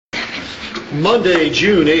Monday,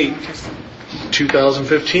 June 8,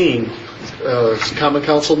 2015, Common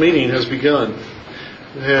Council meeting has begun.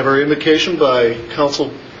 We have our invocation by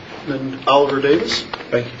Councilman Oliver Davis.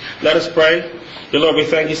 Thank you. Let us pray. Dear Lord, we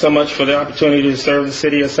thank you so much for the opportunity to serve the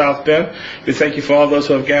city of South Bend. We thank you for all those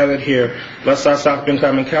who have gathered here. Bless our South Bend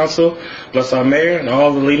Common Council, bless our mayor and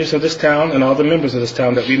all the leaders of this town and all the members of this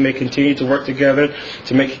town, that we may continue to work together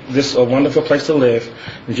to make this a wonderful place to live.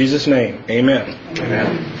 In Jesus' name, amen.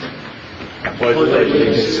 Amen. I pledge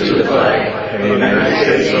allegiance to the flag of the United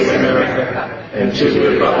States of America and to the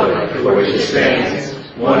republic for which it stands,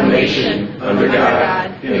 one nation, under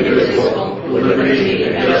God, indivisible, with liberty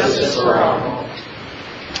and justice for all.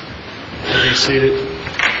 Be seated.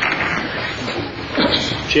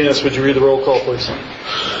 Janice, would you read the roll call, please?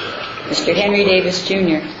 Mr. Henry Davis,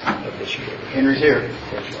 Jr. Henry's here.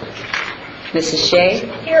 Mrs. Shea.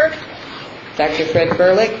 Here. Dr. Fred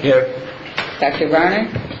Furlick. Here. Dr. Varner.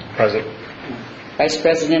 Present. Vice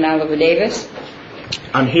President Oliver Davis.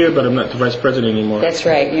 I'm here, but I'm not the vice president anymore. That's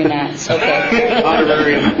right, you're not. Okay.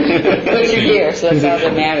 Honorary. But you're here, so that's all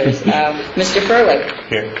that matters. Mr. Furlick.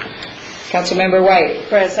 Here. Councilmember White.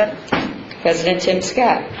 Present. President Tim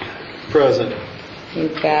Scott. Present.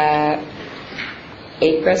 You've got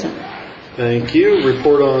 8 present. Thank you.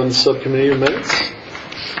 Report on subcommittee minutes.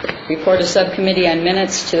 Report of Subcommittee on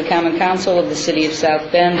Minutes to the Common Council of the City of South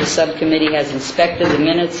Bend. The subcommittee has inspected the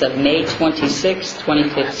minutes of May 26,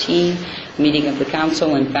 2015, meeting of the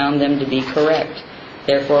Council, and found them to be correct.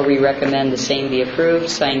 Therefore, we recommend the same be approved.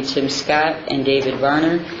 Signed, Tim Scott and David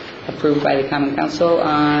Varner. Approved by the Common Council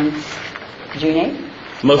on June 8th.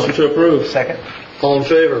 Motion to approve. Second. All in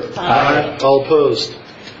favor? Aye. All opposed?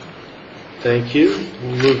 Thank you.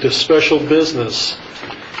 We'll move to special business.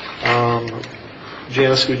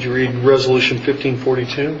 Janice, would you read Resolution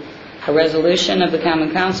 1542? A resolution of the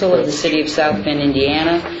Common Council of the City of South Bend,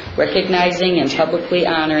 Indiana, recognizing and publicly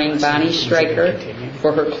honoring Bonnie Stryker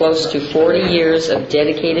for her close to 40 years of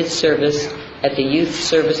dedicated service at the Youth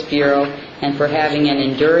Service Bureau and for having an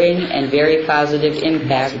enduring and very positive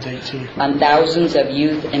impact on thousands of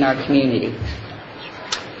youth in our community.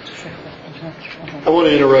 I want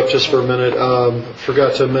to interrupt just for a minute.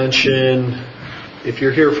 Forgot to mention, if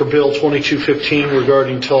you're here for Bill 2215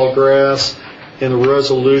 regarding tall grass and the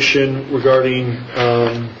resolution regarding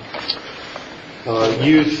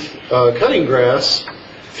youth cutting grass,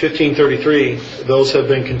 1533, those have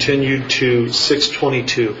been continued to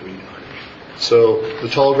 622. So the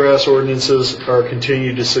tall grass ordinances are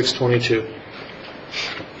continued to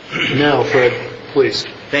 622. Now, Fred, please.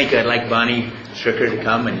 Thank you. I'd like Bonnie Stricker to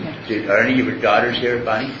come. And are any of your daughters here,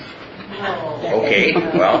 Bonnie? No. Okay,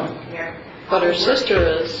 well. But her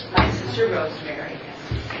sister is. My sister Rosemary.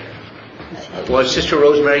 Well, Sister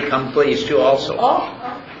Rosemary, come please too also.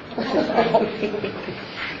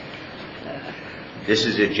 This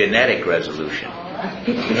is a genetic resolution.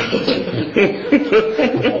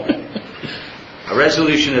 A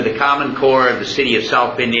resolution of the Common Core of the City of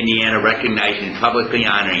South Bend, Indiana, recognizing and publicly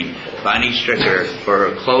honoring Bonnie Stricker for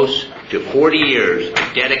her close to 40 years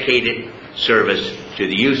of dedicated service to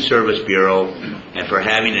the Youth Service Bureau and for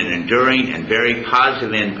having an enduring and very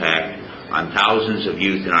positive impact on thousands of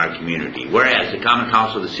youth in our community. Whereas the Common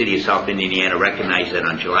Council of the City of South Bend, Indiana recognized that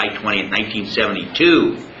on July 20th,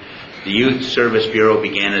 1972, the Youth Service Bureau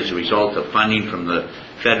began as a result of funding from the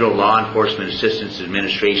Federal Law Enforcement Assistance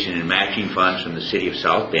Administration and matching funds from the City of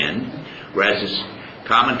South Bend. Whereas the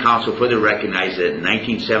Common Council further recognized that in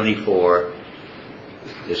 1974,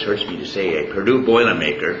 this hurts me to say, a Purdue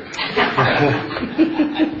Boilermaker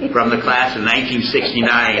from the class of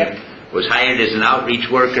 1969 was hired as an outreach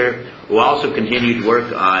worker who also continued to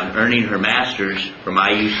work on earning her master's from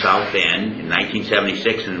IU South Bend in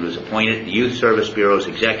 1976 and was appointed the Youth Service Bureau's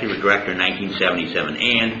Executive Director in 1977.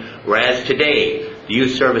 And whereas today, the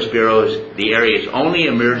Youth Service Bureau is the area's only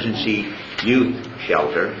emergency youth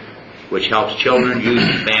shelter, which helps children, youth,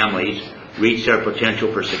 and families reach their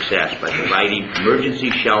potential for success by providing emergency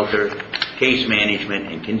shelter, case management,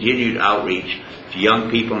 and continued outreach to young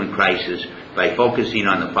people in crisis by focusing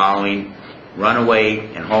on the following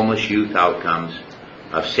runaway and homeless youth outcomes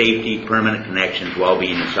of safety, permanent connections,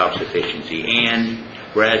 well-being, and self-sufficiency. And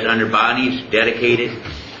whereas under Bonnie's dedicated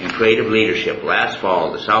and creative leadership, last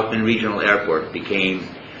fall, the South Bend Regional Airport became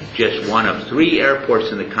just one of 3 airports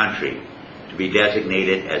in the country to be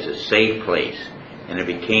designated as a safe place, and it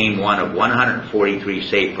became one of 143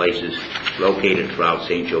 safe places located throughout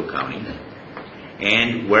St. Joe County.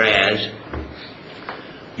 And whereas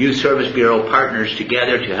Youth Service Bureau partners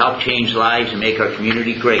together to help change lives and make our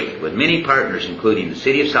community great, with many partners including the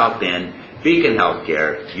City of South Bend, Beacon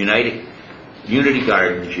Healthcare, Unity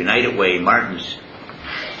Gardens, United Way, Martin's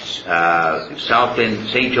South Bend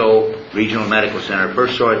St. Joe Regional Medical Center,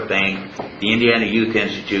 First Source Bank, the Indiana Youth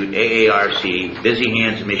Institute, AARC, Busy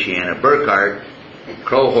Hands of Michiana, Burkhardt,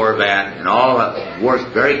 Crow Horvath, and all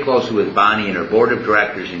worked very closely with Bonnie and her board of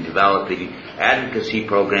directors in developing advocacy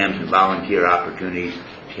programs and volunteer opportunities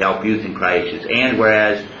to help youth in crisis. And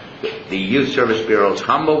whereas the Youth Service Bureau's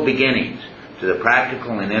humble beginnings to the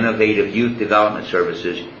practical and innovative youth development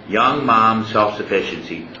services, Young Mom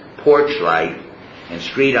Self-Sufficiency, Porch Light, and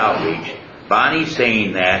Street Outreach, Bonnie's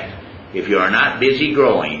saying that if you are not busy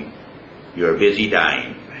growing, you're busy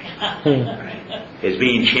dying, is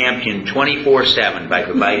being championed 24/7 by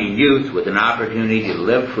providing youth with an opportunity to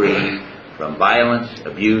live free from violence,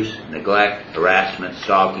 abuse, neglect, harassment,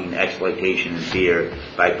 stalking, exploitation, and fear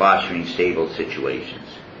by fostering stable situations.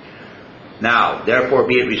 Now, therefore,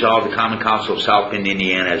 be it resolved, the Common Council of South Bend,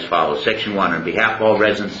 Indiana, as follows. Section 1, on behalf of all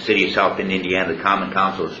residents of the City of South Bend, Indiana, the Common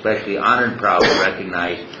Council is especially honored and proud to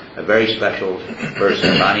recognize a very special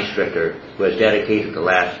person, Bonnie Stricker, who has dedicated the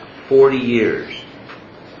last 40 years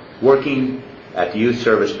working at the Youth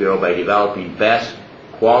Service Bureau by developing best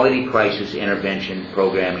quality crisis intervention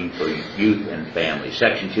programming for youth and families.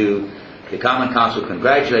 Section 2, the Common Council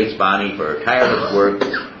congratulates Bonnie for her tireless work,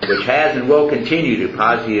 which has and will continue to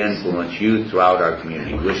positively influence youth throughout our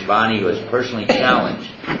community. We wish Bonnie, who is personally challenged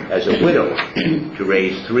as a widow to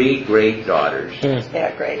raise 3 great daughters,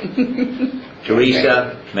 Yeah, great.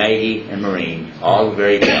 Teresa, Maggie, and Maureen, all the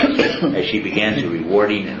very best as she begins a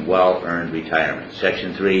rewarding and well-earned retirement.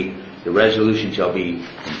 Section 3, the resolution shall be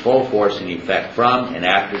in full force and effect from and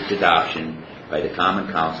after its adoption by the Common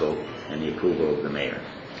Council and the approval of the Mayor.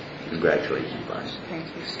 Congratulations, Bonnie. Thank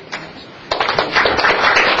you so much.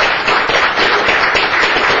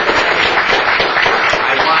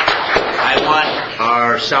 I want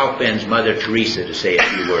our South Bend's Mother Teresa to say a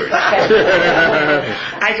few words.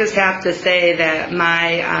 I just have to say that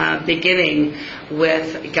my beginning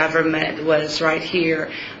with government was right here.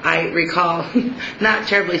 I recall, not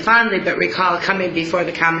terribly fondly, but recall coming before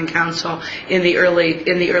the Common Council in the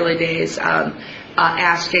early days,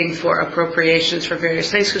 asking for appropriations for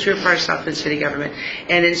various things because we were part of South Bend city government.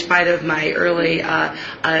 And in spite of my early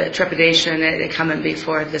trepidation at coming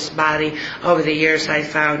before this body, over the years I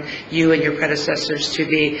found you and your predecessors to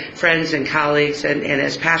be friends and colleagues and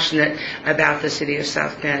as passionate about the city of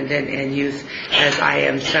South Bend and youth as I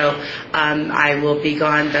am. So I will be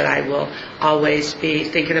gone, but I will always be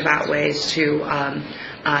thinking about ways to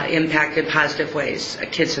impact in positive ways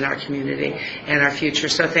kids in our community and our future.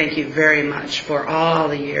 So thank you very much for all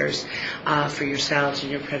the years for yourselves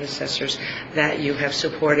and your predecessors that you have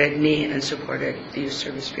supported me and supported the Youth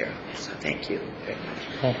Service Bureau. So thank you very much.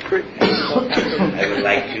 I would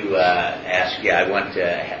like to I want to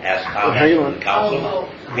ask comments from the council,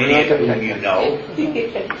 many of whom you know.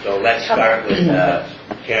 So let's start with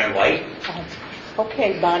Karen White.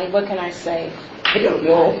 Okay, Bonnie, what can I say? I don't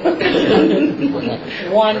know.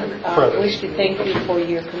 One, wish to thank you for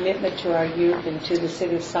your commitment to our youth and to the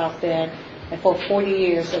city of South Bend, and for 40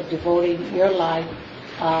 years of devoting your life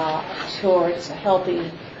towards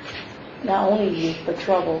helping not only youth, but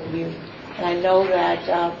troubled youth. And I know that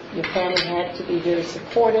your family had to be very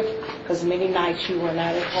supportive because many nights you were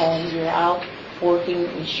not at home. You were out working,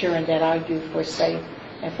 ensuring that our youth were safe.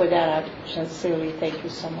 And for that, I sincerely thank you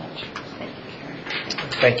so much.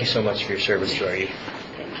 Thank you so much for your service to our youth.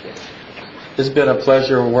 Thank you. It's been a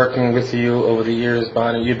pleasure working with you over the years,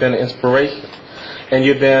 Bonnie. You've been an inspiration, and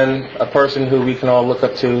you've been a person who we can all look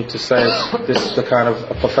up to say, this is the kind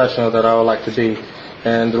of a professional that I would like to be,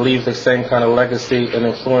 and to leave the same kind of legacy and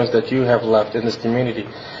influence that you have left in this community.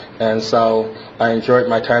 And so I enjoyed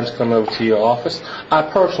my times coming over to your office. I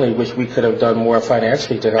personally wish we could have done more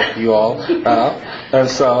financially to help you all. And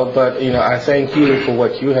so, but, you know, I thank you for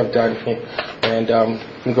what you have done, and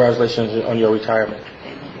congratulations on your retirement.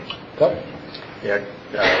 Go. Yeah,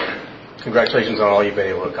 congratulations on all you've been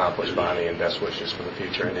able to accomplish, Bonnie, and best wishes for the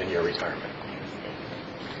future and in your retirement.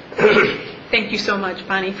 Thank you so much,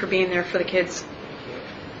 Bonnie, for being there for the kids.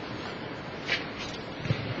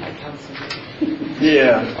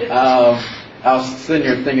 Yeah, I was sitting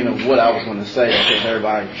here thinking of what I was going to say. I think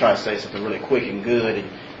everybody try to say something really quick and good and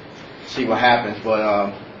see what happens. But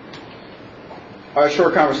our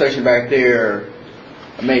short conversation back there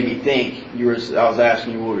made me think. I was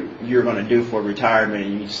asking you what you're going to do for retirement,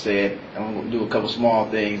 and you said I'm going to do a couple small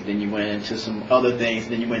things. Then you went into some other things.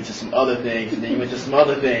 Then you went into some other things. And then you went to some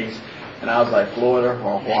other things. And I was like, Florida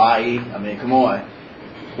or Hawaii? I mean, come on.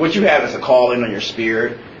 What you have is a calling on your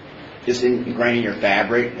spirit. It's ingrained in your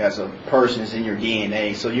fabric as a person. It's in your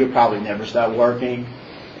DNA. So you'll probably never stop working.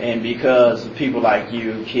 And because people like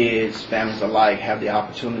you, kids, families alike, have the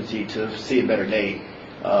opportunity to see a better day,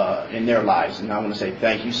 in their lives. And I want to say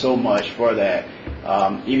thank you so much for that.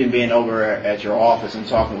 Even being over at your office and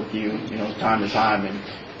talking with you, time to time, and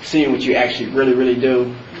seeing what you actually really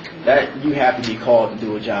do, that you have to be called to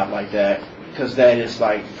do a job like that, because that is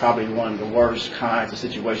like probably one of the worst kinds of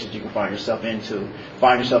situations you can find yourself in.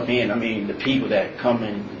 I mean, the people that come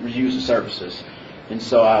and use the services. And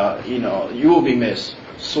so, you will be missed,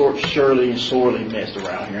 surely and sorely missed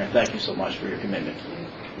around here. And thank you so much for your commitment.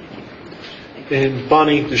 And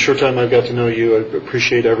Bonnie, the short time I've got to know you, I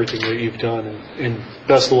appreciate everything that you've done, and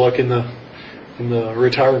best of luck in the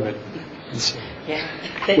retirement. So,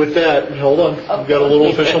 with that, hold on, we've got a little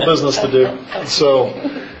official business to do. So,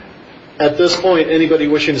 at this point, anybody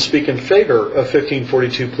wishing to speak in favor of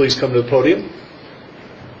 1542, please come to the podium.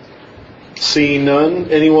 Seeing none,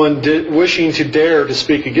 anyone wishing to dare to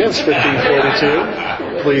speak against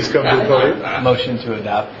 1542, please come to the podium. Motion to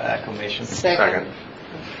adopt acclamation. Second.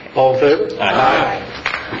 All in favor? Now I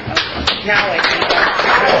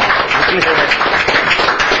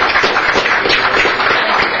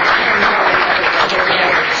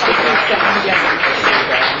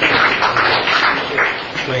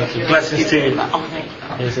Thank you. Blessings to you. Oh,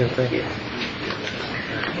 Thank you.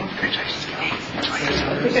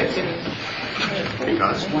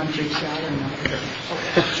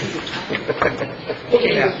 Okay,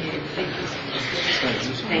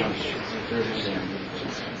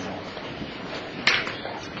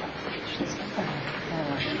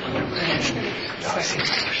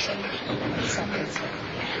 thank you.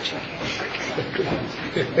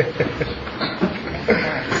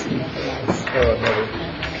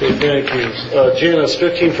 Janice,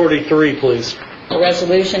 1543, please. A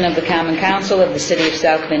resolution of the Common Council of the City of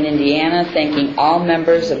South Bend, Indiana, thanking all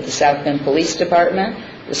members of the South Bend Police Department,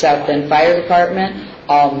 the South Bend Fire Department,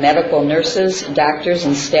 all medical nurses, doctors,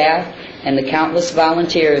 and staff, and the countless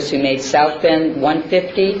volunteers who made South Bend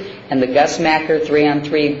 150 and the Gus Macker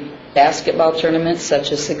 3-on-3 basketball tournament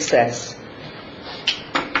such a success.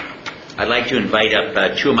 I'd like to invite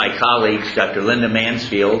up two of my colleagues, Dr. Linda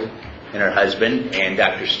Mansfield and her husband, and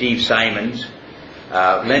Dr. Steve Simons.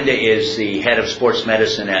 Linda is the head of sports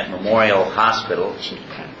medicine at Memorial Hospital,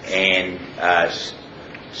 and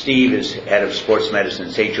Steve is head of sports medicine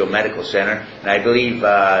at St. Joe Medical Center. And I believe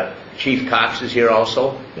Chief Cox is here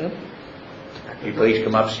also. Yep. Will you please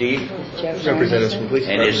come up, Steve? Representatives from police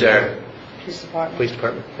And is there Police Department. Police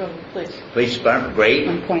Department. Go, please. police department? Great.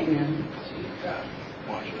 1.9.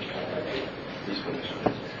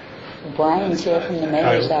 Brian's here from the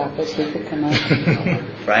mayor's office. He could come up.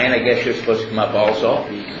 Brian, I guess you're supposed to come up also.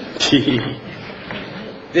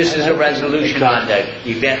 This is a resolution on the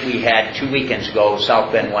event we had 2 weekends ago,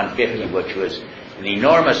 South Bend 150, which was an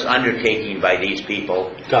enormous undertaking by these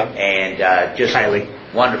people, and just a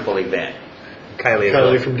wonderful event.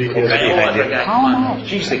 Kylie from DPS.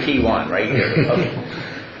 She's the key one right here.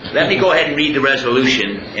 Okay. Let me go ahead and read the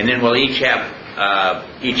resolution, and then we'll each have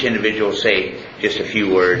each individual say just a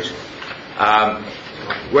few words.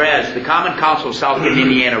 Whereas the Common Council of South Bend,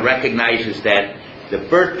 Indiana recognizes that the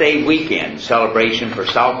birthday weekend celebration for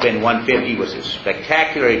South Bend 150 was a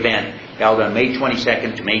spectacular event held on May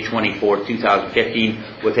 22nd to May 24th, 2015,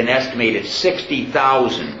 with an estimated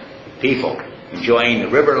 60,000 people enjoying the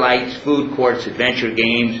river lights, food courts, adventure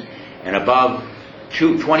games, and above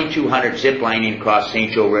 2,200 zip lining across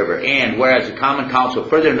St. Joe River. And whereas the Common Council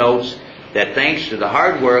further notes that thanks to the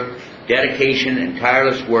hard work, dedication, and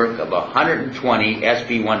tireless work of 120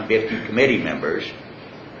 SB 150 committee members,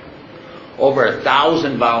 over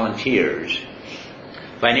 1,000 volunteers,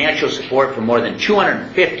 financial support from more than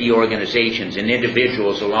 250 organizations and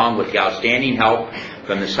individuals, along with the outstanding help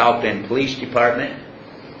from the South Bend Police Department,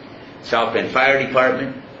 South Bend Fire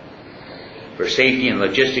Department, for safety and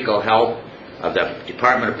logistical help of the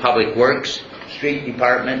Department of Public Works, Street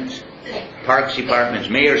Departments, Parks Departments,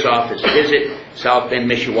 Mayor's Office, Visit South Bend,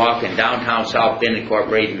 Mishawaka, and Downtown South Bend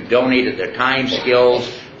Incorporated, who donated their time, skills,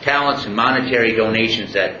 talents, and monetary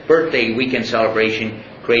donations at birthday weekend celebration,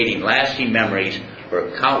 creating lasting memories for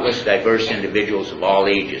countless diverse individuals of all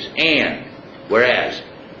ages. And whereas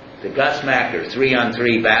the Gus Macker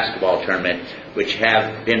 3-on-3 basketball tournament, which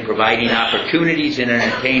have been providing opportunities and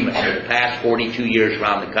entertainment for the past 42 years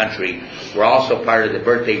around the country, were also part of the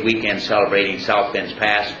birthday weekend celebrating South Bend's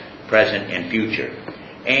past, present, and future.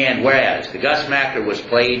 And whereas the Gus Macker was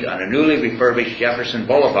played on a newly refurbished Jefferson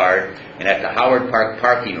Boulevard and at the Howard Park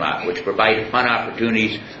parking lot, which provided fun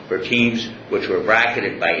opportunities for teams which were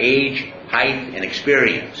bracketed by age, height, and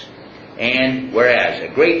experience. And whereas a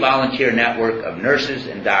great volunteer network of nurses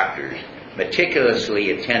and doctors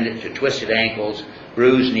meticulously attended to twisted ankles,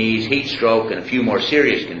 bruised knees, heat stroke, and a few more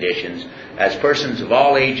serious conditions, as persons of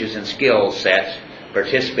all ages and skill sets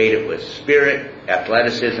participated with spirit,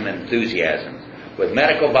 athleticism, and enthusiasm, with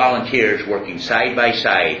medical volunteers working side by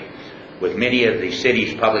side with many of the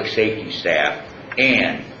city's public safety staff.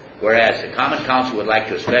 And whereas the Common Council would like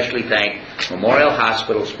to especially thank Memorial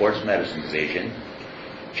Hospital Sports Medicine Division,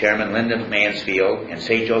 Chairman Linda Mansfield, and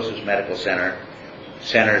St. Joseph's Medical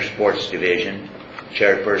Center Sports Division,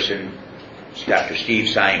 Chairperson Dr. Steve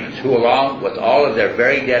Simons, who along with all of their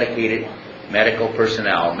very dedicated medical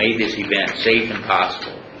personnel made this event safe and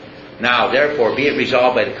possible. Now, therefore, be it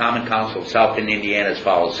resolved by the Common Council of South Bend, Indiana as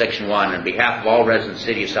follows. Section 1, on behalf of all residents of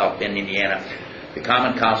the city of South Bend, Indiana, the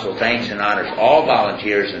Common Council thanks and honors all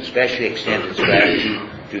volunteers and especially extends its gratitude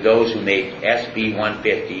to those who make SB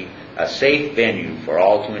 150 a safe venue for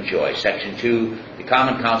all to enjoy. Section 2, the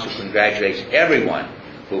Common Council congratulates everyone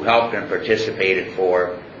who helped and participated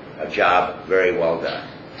for a job very well done.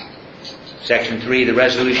 Section 3, the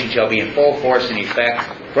resolution shall be in full force and effect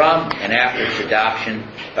from and after its adoption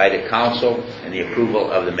by the council and the approval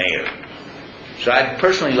of the mayor. So I'd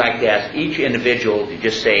personally like to ask each individual to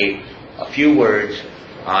just say a few words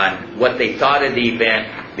on what they thought of the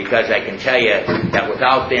event, because I can tell you that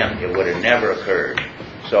without them it would have never occurred.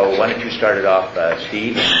 So why don't you start it off,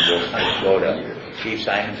 Steve, and we'll go to Chief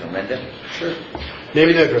Simons and Linda. Sure. Name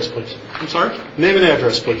and address, please. I'm sorry? Name and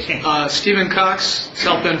address, please. Stephen Cox,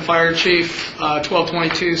 South Bend Fire Chief,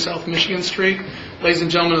 1222 South Michigan Street. Ladies and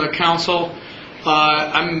gentlemen of the council,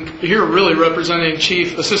 I'm here really representing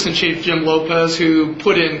Assistant Chief Jim Lopez, who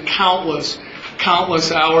put in countless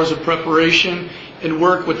hours of preparation and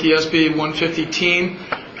work with the SB 150 team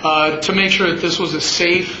to make sure that this was a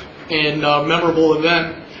safe and memorable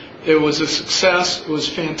event. It was a success. It was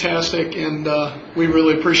fantastic, and we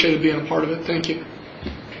really appreciated being a part of it. Thank you.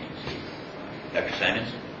 Dr.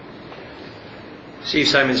 Simons. Steve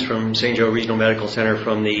Simons from St. Joe Regional Medical Center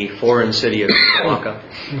from the foreign city of Oaxaca.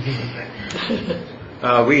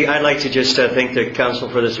 I'd like to just thank the council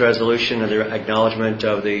for this resolution and the acknowledgement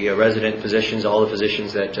of the resident physicians, all the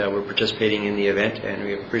physicians that were participating in the event, and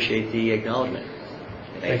we appreciate the acknowledgement.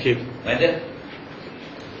 Thank you. Linda,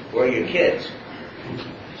 where are your kids?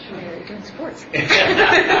 They're doing sports.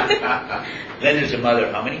 Linda's a mother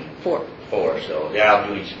of how many? 4. 4, so they're out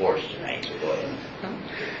doing sports tonight, so go ahead.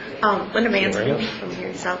 Linda Mansfield from here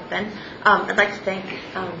in South Bend. I'd like to thank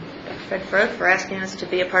Fred Froth for asking us to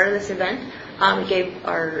be a part of this event. We gave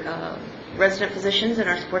our resident physicians and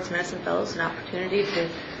our sports medicine fellows an opportunity to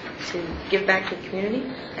give back to the community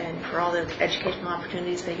and for all the educational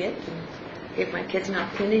opportunities they get. And gave my kids an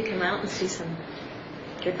opportunity to come out and see some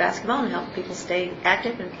good basketball and help people stay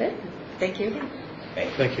active and fit. Thank you again.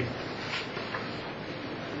 Thank you.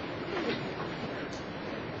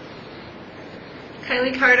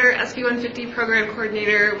 Kylie Carter, SB 150 Program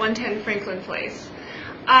Coordinator, 110 Franklin Place.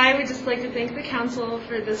 I would just like to thank the council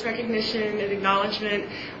for this recognition and acknowledgement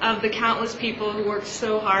of the countless people who worked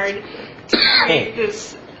so hard to create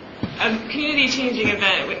this community-changing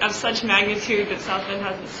event of such magnitude that South Bend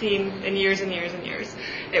hasn't seen in years and years and years.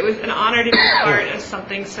 It was an honor to be part of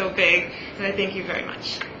something so big, and I thank you very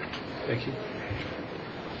much. Thank you.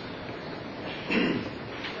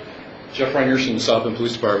 Jeff Reinerson, South Bend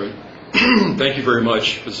Police Department. Thank you very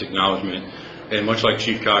much for this acknowledgement. And much like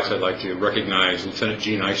Chief Cox, I'd like to recognize Lieutenant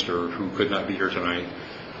Gene Eister, who could not be here tonight,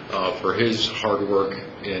 for his hard work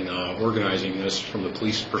in organizing this from the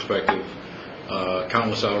police perspective.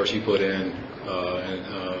 Countless hours he put in,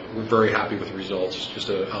 and we're very happy with the results. Just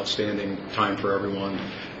an outstanding time for everyone.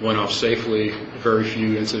 Went off safely, very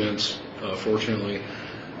few incidents, fortunately.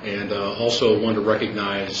 And also want to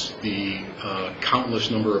recognize the countless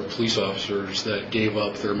number of police officers that gave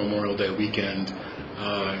up their Memorial Day weekend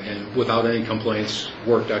and without any complaints,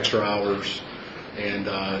 worked extra hours, and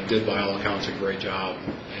did by all accounts a great job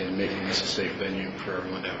in making this a safe venue for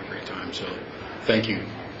everyone to have a great time. So thank you.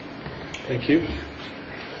 Thank you.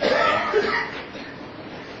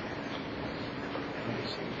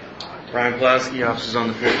 Brian Pulaski, offices on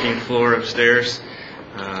the 14th floor upstairs.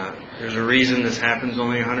 There's a reason this happens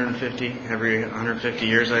only every 150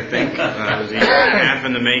 years, I think. It was a year and a half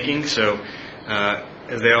in the making, so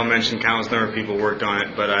as they all mentioned, countless number of people worked on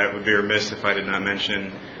it, but I would be remiss if I did not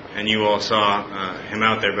mention, and you all saw him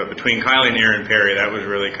out there, but between Kylie and Aaron Perry, that was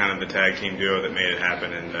really kind of the tag team duo that made it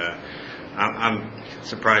happen, and I'm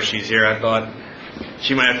surprised she's here. I thought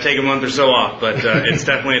she might have to take a month or so off, but it's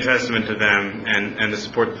definitely a testament to them and the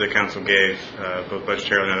support that the council gave, both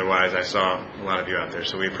budgetary and otherwise. I saw a lot of you out there,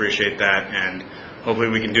 so we appreciate that, and hopefully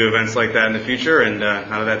we can do events like that in the future, and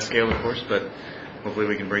not of that scale, of course, but hopefully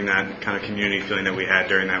we can bring that kind of community feeling that we had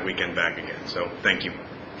during that weekend back again. So thank you.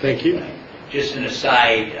 Thank you. Just an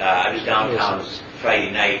aside, I was downtown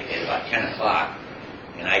Friday night at about 10 o'clock,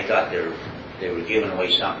 and I thought there they were giving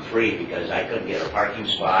away something free because I couldn't get a parking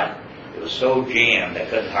spot. It was so jammed, I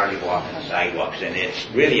couldn't hardly walk on the sidewalks, and it's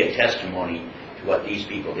really a testimony to what these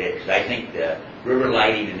people did, because I think the river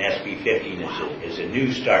lighting in SB 15 is a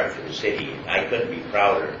new start for the city. I couldn't be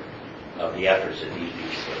prouder of the efforts that these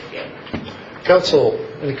people put together. Council,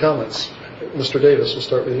 any comments? Mr. Davis, we'll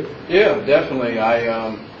start with you. Yeah, definitely. I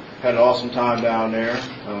had an awesome time down there.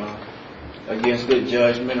 Against good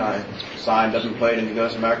judgment, I signed up and played in the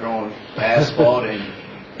Gus Macker on asphalt in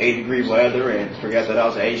 80-degree weather, and forgot that I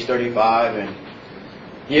was age 35. And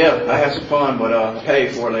yeah, I had some fun, but I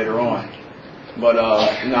paid for it later on. But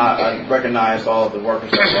I recognized all of the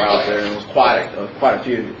workers that were out there, and it was quite a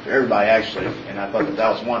few, everybody actually. And I thought that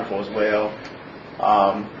was wonderful as well.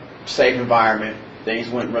 Safe environment, things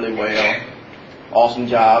went really well. Awesome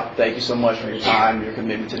job. Thank you so much for your time, your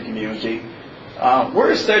commitment to the community.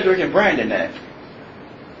 Where is Cedric and Brandon at?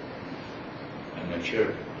 I'm not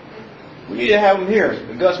sure. We need to have them here.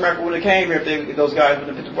 If Gus Macker would have came here, if those guys would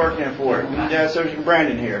have put the work in for it. We need to have Cedric and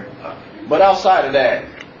Brandon here. But outside of that,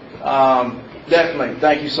 definitely,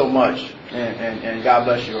 thank you so much, and God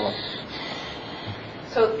bless you all.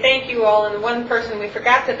 So thank you all, and the one person we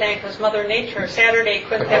forgot to thank was Mother Nature. Saturday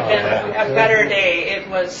couldn't have been a better day. It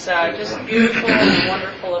was just a beautiful and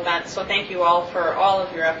wonderful event, so thank you all for all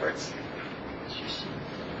of your efforts.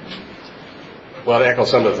 Well, to echo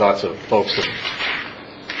some of the thoughts of folks that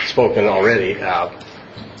have spoken already,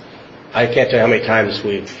 I can't tell you how many times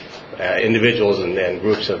individuals and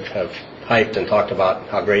groups have hyped and talked about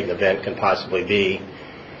how great an event can possibly be.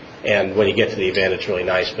 And when you get to the event, it's really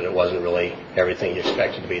nice, but it wasn't really everything you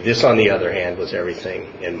expected to be. This, on the other hand, was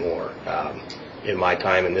everything and more. In my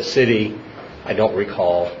time in this city, I don't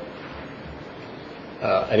recall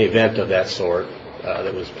an event of that sort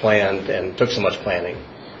that was planned and took so much planning,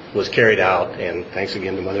 was carried out, and thanks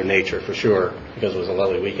again to Mother Nature for sure, because it was a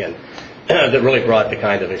lovely weekend, that really brought the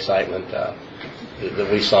kind of excitement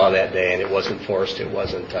that we saw that day. And it wasn't forced, it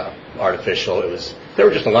wasn't artificial. There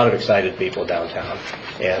were just a lot of excited people downtown,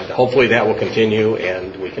 and hopefully that will continue,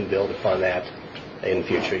 and we can build upon that in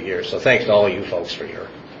future years. So thanks to all of you folks for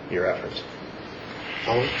your efforts.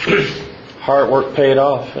 Hard work paid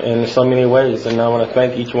off in so many ways, and I want to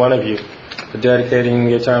thank each one of you for dedicating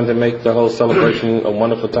your time to make the whole celebration a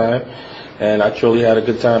wonderful time. And I truly had a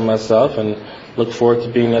good time myself, and look forward to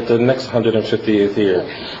being at the next 150th year.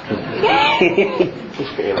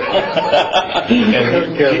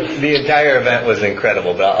 The entire event was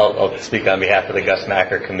incredible, but I'll speak on behalf of the Gus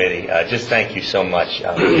Macker Committee. Just thank you so much.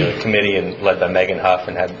 The committee, led by Megan Huff,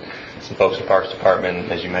 and had some folks in the Parks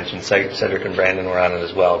Department. As you mentioned, Cedric and Brandon were on it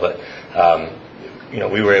as well. But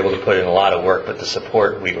we were able to put in a lot of work, but the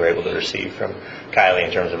support we were able to receive from Kylie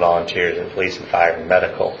in terms of volunteers and police and fire and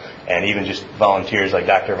medical, and even just volunteers like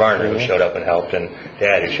Dr. Varner, who showed up and helped, and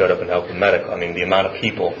Dad, who showed up and helped in medical. I mean, the amount of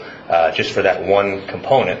people, just for that one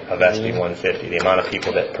component of SB 150, the amount of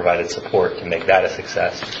people that provided support to make that a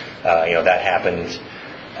success, that happened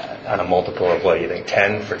on a multiple of,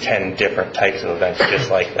 10 for 10 different types of events just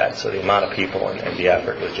like that. So the amount of people and the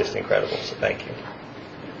effort was just incredible. So thank you.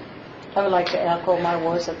 I would like to echo my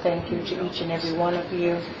words of thank you to each and every one of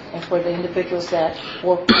you, and for the individuals that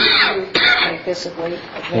worked with you to make this a great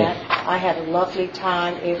event. I had a lovely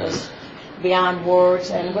time. It was beyond words,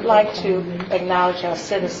 and would like to acknowledge our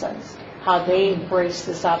citizens, how they embraced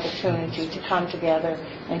this opportunity to come together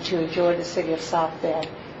and to enjoy the city of South Bend.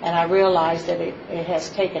 And I realize that it has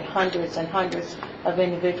taken hundreds and hundreds of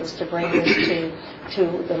individuals to bring this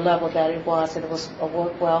to the level that it was. And it was a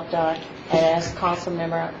work well done. And as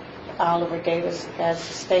Councilmember Oliver Davis has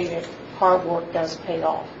stated, hard work does pay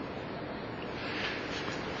off.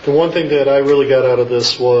 The one thing that I really got out of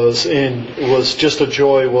this was just a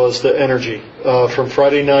joy, was the energy. From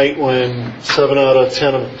Friday night, when 7 out of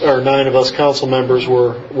 10 or 9 of us council members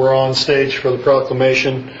were on stage for the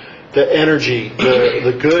proclamation, the energy,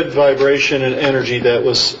 the good vibration and energy that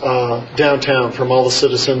was downtown from all the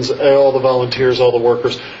citizens, all the volunteers, all the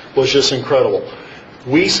workers, was just incredible.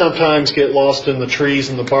 We sometimes get lost in the trees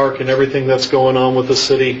and the bark and everything that's going on with the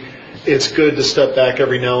city. It's good to step back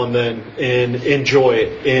every now and then and enjoy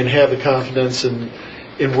it and have the confidence and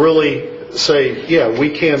really say, yeah, we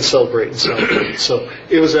can celebrate and celebrate. So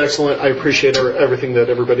it was excellent. I appreciate everything that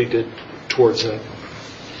everybody did towards that.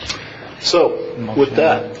 So with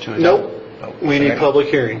that, we need public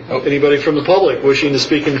hearing. Anybody from the public wishing to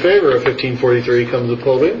speak in favor of 1543 come to the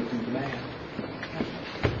podium?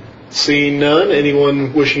 Seeing none,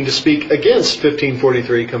 anyone wishing to speak against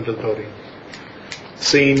 1543 come to the podium?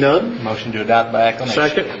 Seeing none? Motion to adopt by acclamation.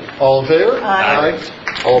 Second. All in favor? Aye.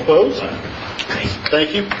 All opposed?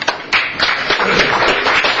 Thank you.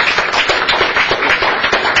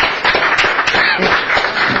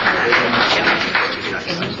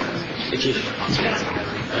 Chief.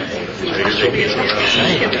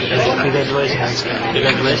 Congratulations.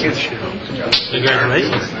 Congratulations.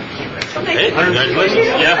 Congratulations. Hey, congratulations.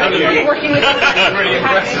 Yeah, I'm working with you.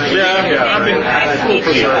 Yeah, I've been Thank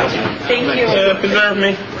you. preserve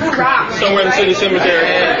me somewhere in the city cemetery.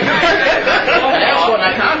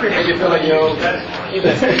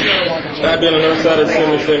 I've been on the other side of the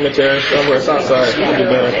cemetery, somewhere south side. It'll be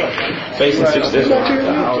better. Facing 6th District.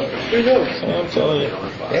 I'm telling you.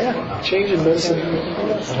 Yeah, changing medicine.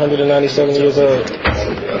 197 years old.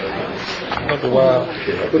 Wow.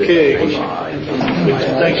 Okay.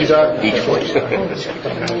 Thank you, Doc.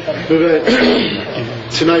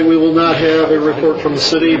 Tonight we will not have a report from the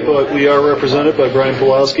city, but we are represented by Brian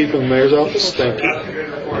Pawlowski from the Mayor's Office. Thank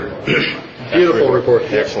you. Beautiful report.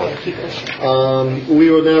 Excellent. We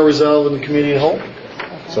will now resolve in the committee hall.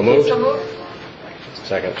 So moved.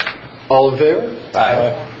 Second. All in favor?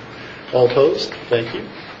 Aye. All opposed? Thank you.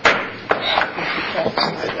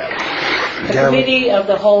 The committee of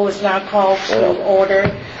the whole is now called to order.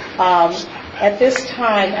 At this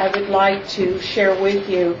time, I would like to share with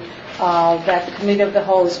you that the committee of the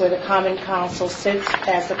whole is where the common council sits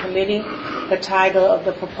as a committee. The title of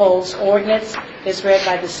the proposed ordinance is read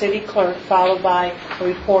by the city clerk, followed by a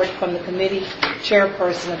report from the committee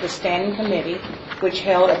chairperson of the standing committee, which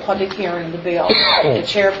held a public hearing of the bill. The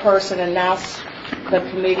chairperson announced the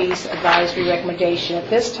committee's advisory recommendation. At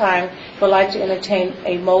this time, we'd like to entertain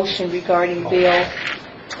a motion regarding Bill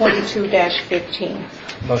 22-15.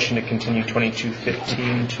 Motion to continue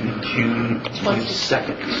 2215 to June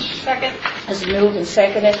 22nd. Second. As moved and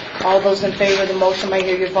seconded, all those in favor of the motion may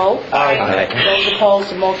hear your vote. Aye. Those opposed,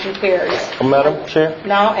 the motion carries. Madam Chair,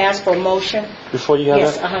 Now ask for a motion. before you have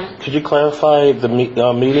Yes, that, could you clarify the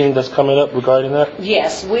meeting that's coming up regarding that?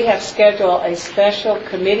 Yes, we have scheduled a special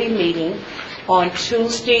committee meeting on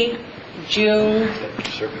Tuesday, June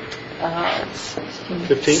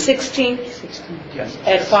 16th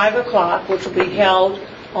at 5 o'clock, which will be held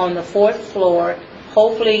on the 4th floor,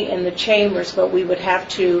 hopefully in the chambers, but we would have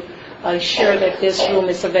to ensure that this room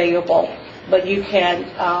is available. But you can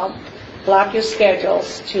block your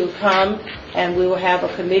schedules to come, and we will have a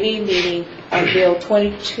committee meeting on Bill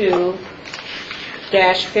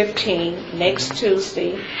 22-15 next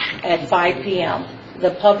Tuesday at 5 p.m.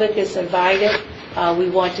 The public is invited. We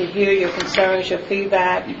want to hear your concerns, your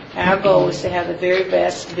feedback. Our goal is to have the very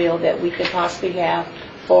best bill that we could possibly have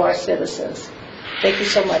for our citizens. Thank you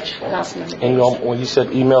so much, Councilman. And when you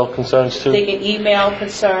said email concerns too? They can email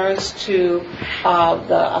concerns to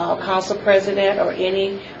the council president or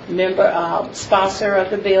any member, sponsor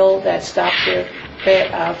of the bill. That's Dr.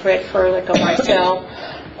 Fred Furlick or myself,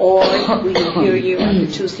 or we will hear you at the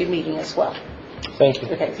Tuesday meeting as well. Thank you.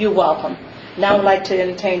 Okay, you're welcome. Now I'd like to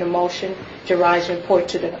entertain a motion to rise and report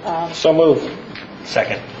to the... So moved.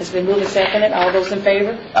 Second. It's been moved and seconded. All those in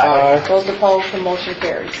favor? Aye. Those opposed, the motion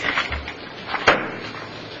carries.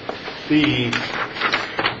 The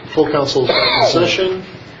full council is back in session.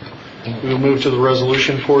 We will move to the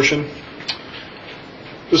resolution portion.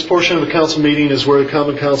 This portion of the council meeting is where the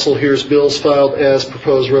common council hears bills filed as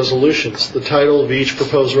proposed resolutions. The title of each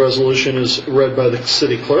proposed resolution is read by the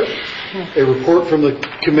city clerk. A report from the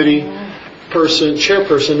committee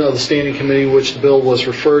chairperson of the standing committee which the bill was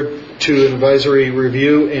referred to an advisory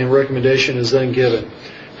review and recommendation is then given.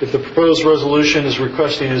 If the proposed resolution is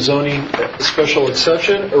requesting a zoning special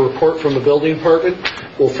exception, a report from the building department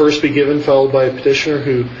will first be given, followed by a petitioner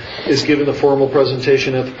who is given the formal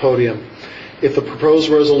presentation at the podium. If the proposed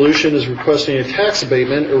resolution is requesting a tax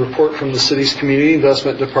abatement, a report from the city's community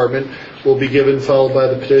investment department will be given, followed by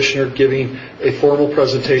the petitioner giving a formal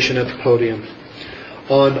presentation at the podium.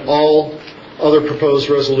 On all other proposed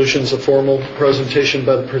resolutions, a formal presentation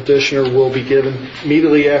by the petitioner will be given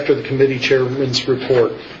immediately after the committee chairman's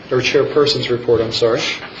report, or chairperson's report,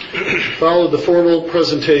 Following the formal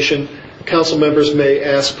presentation, council members may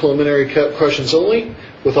ask preliminary questions only,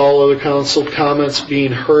 with all other council comments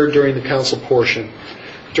being heard during the council portion.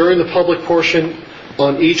 During the public portion,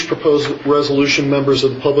 on each proposed resolution, members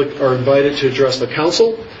of the public are invited to address the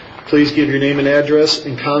council. Please give your name and address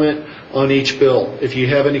and comment on each bill. If you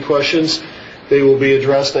have any questions, they will be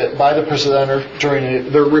addressed by the presenter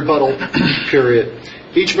during their rebuttal period.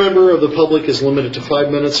 Each member of the public is limited to 5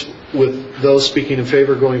 minutes, with those speaking in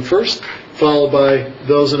favor going first, followed by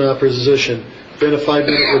those in opposition. Then a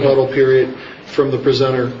 5-minute rebuttal period from the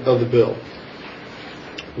presenter of the bill.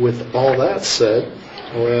 With all that said,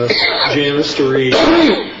 I'll ask Janice to read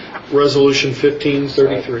Resolution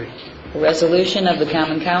 1533. A resolution of the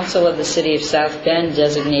Common Council of the City of South Bend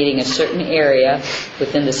designating a certain area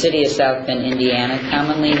within the City of South Bend, Indiana,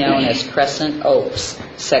 commonly known as Crescent Oaks,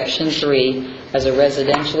 Section 3, as a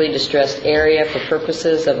residentially distressed area for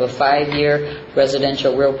purposes of a 5-year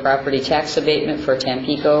residential real property tax abatement for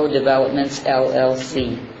Tampico Developments,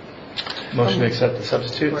 LLC. Motion to accept the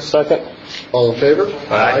substitute. Second. All in favor?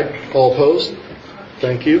 Aye. All opposed?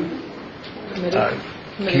 Thank you.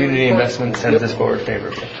 Community Investment sends this forward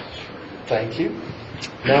favorably. Thank you.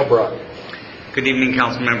 Now, Brock. Good evening,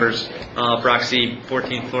 council members. Brock C.,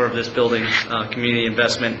 14th floor of this building, Community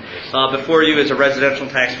Investment. Before you is a residential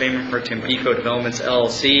tax payment for Tampico Developments,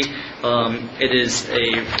 LLC. It is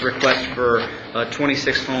a request for a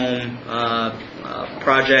 26-home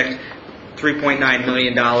project. $3.9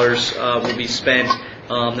 million will be spent.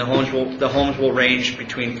 The homes will range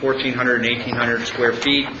between 1,400 and 1,800 square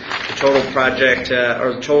feet. The total project,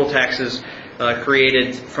 or the total taxes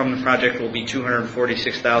created from the project will be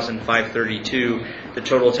 $246,532. The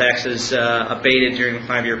total taxes abated during the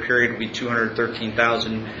 5-year period will be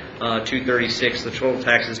 $213,236. The total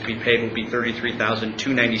taxes to be paid will be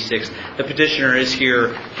 $33,296. The petitioner is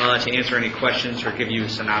here to answer any questions or give you a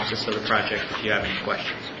synopsis of the project if you have any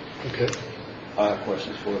questions. Okay. I have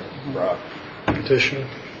questions for Brock. Petitioner.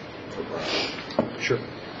 For Brock. Sure.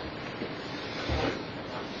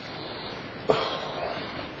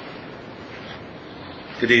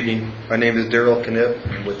 Good evening. My name is Daryl Knipp.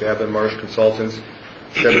 I'm with Abbott Marsh Consultants,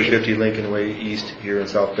 750 Lincoln Way East here in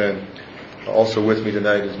South Bend. Also with me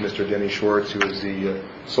tonight is Mr. Denny Schwartz, who is the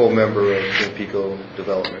sole member of Tampico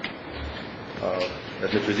Development.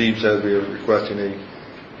 As Mr. Zeeb said, we are requesting a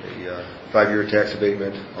 5-year tax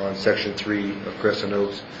abatement on Section 3 of Crescent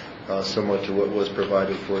Oaks, similar to what was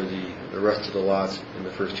provided for the rest of the lots in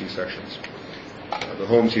the first 2 sections. The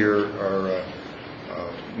homes here are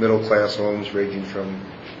middle-class homes ranging from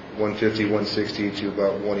 $150,000, $160,000 to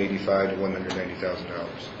about $185,000 to $190,000.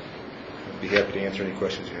 I'd be happy to answer any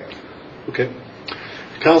questions you have. Okay.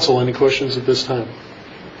 Council, any questions at this time?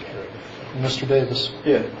 Mr. Davis.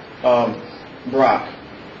 Yeah. Brock.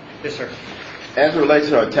 Yes, sir. As it relates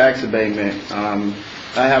to our tax abatement, I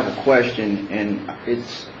have a question, and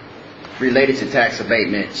it's related to tax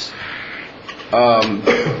abatements.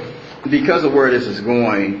 Because of where this is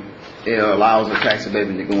going, it allows a tax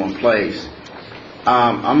abatement to go in place.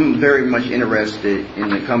 I'm very much interested in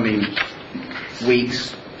the coming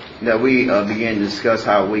weeks that we begin to discuss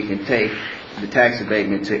how we can take the tax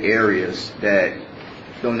abatement to areas that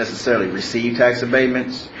don't necessarily receive tax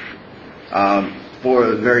abatements, for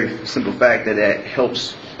a very simple fact that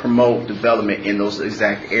helps promote development in those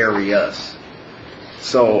exact areas.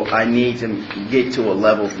 So I need to get to a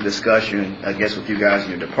level of discussion, I guess, with you guys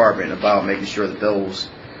in your department about making sure that those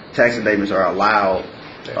tax abatements are allowed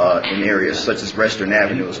in areas such as Western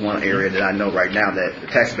Avenue is one area that I know right now that the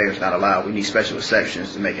tax abatement is not allowed. We need special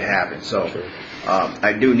exceptions to make it happen. So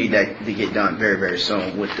I do need that to get done very, very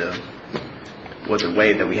soon with the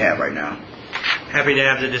wave that we have right now. Happy to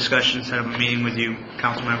have the discussion, set up a meeting with you,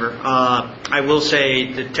 council member. I will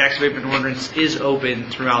say the tax abatement ordinance is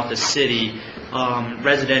open throughout the city.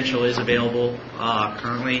 Residential is available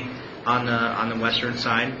currently on the western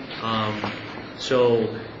side. So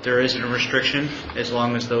there isn't a restriction as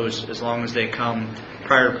long as they come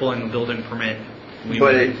prior to pulling the building permit.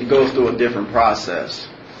 But it goes through a different process.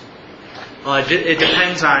 It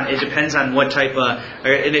depends on what type of.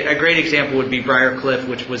 A great example would be Briar Cliff,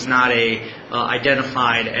 which was not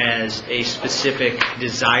identified as a specific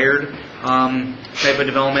desired type of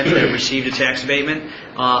development that received a tax abatement.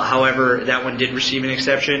 However, that one did receive an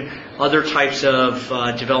exception. Other types of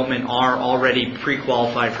development are already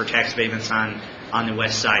pre-qualified for tax abatements on the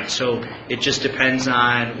west side. So it just depends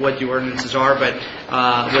on what the ordinances are, but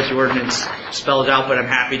what the ordinance spells out. But I'm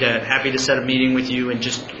happy to set a meeting with you and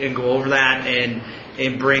go over that and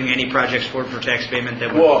bring any projects forward for tax abatement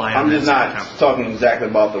that would apply. I'm just not talking exactly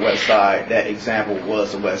about the west side. That example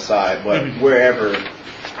was the west side, but wherever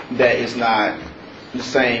that is not the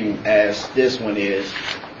same as this one is,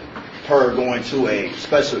 per going to a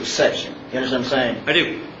special exception. You understand what I'm saying? I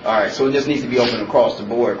do. All right, so it just needs to be open across the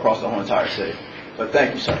board, across the whole entire city. But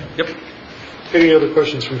thank you, sir. Yep. Any other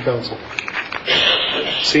questions from council?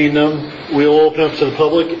 Seeing none, we'll open up to the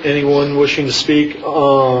public. Anyone wishing to speak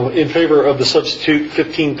in favor of the substitute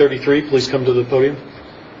 1533, please come to the podium.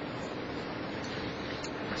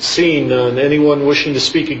 Seeing none, anyone wishing to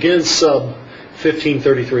speak against sub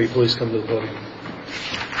 1533, please come to the podium.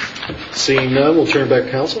 Seeing none, we'll turn back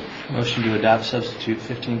to council. Motion to adopt substitute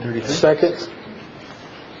 1533. Second.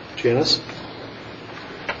 Janice?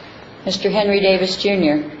 Mr. Henry Davis,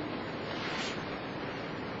 Jr.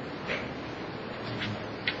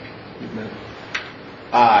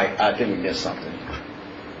 I think we missed something.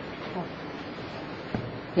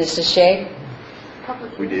 Mrs. Shea?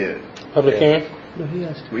 We did. Public hearing? We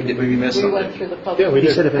missed We something. went through the public. Yeah, we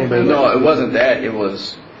did. No, it wasn't that. It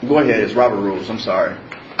was. Go ahead. It's Robert rules. I'm sorry.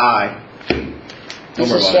 Aye. Don't worry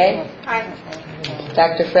Mrs. about Shea? it. Aye.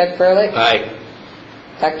 Dr. Fred Furlick? Aye.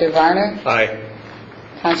 Dr. Varner? Aye.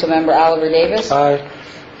 Councilmember Oliver Davis? Aye.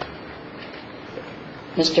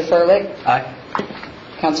 Mr. Furlick? Aye.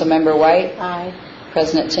 Councilmember White? Aye.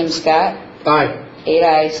 President Tim Scott? Aye. 8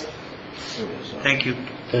 ayes. Thank you.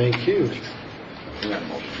 Thank you.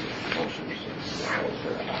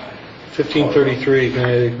 1533, can I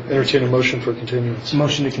entertain a motion for continuance?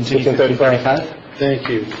 Motion to continue 1535. Thank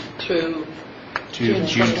you. To to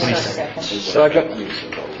June 22nd. Second.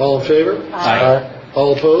 All in favor? Aye.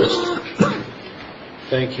 All opposed?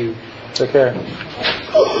 Thank you. Take care.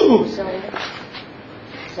 So, is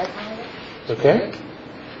that how it is? Okay.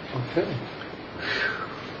 Okay.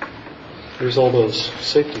 There's all those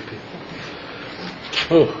safety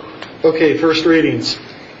people. Okay, first readings.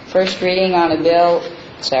 First reading on a bill,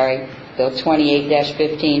 Bill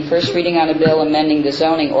 28-15. First reading on a bill amending the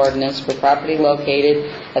zoning ordinance for property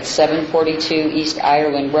located at 742 East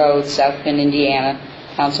Ireland Road, South Bend, Indiana,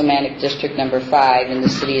 Councilmanic District Number 5 in the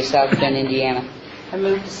city of South Bend, Indiana. I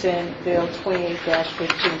move to send Bill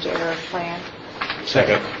 28-15 to Eric Plan.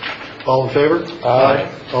 Second. All in favor?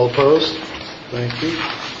 Aye. All opposed? Thank you.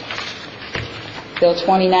 Bill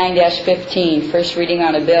 29-15, first reading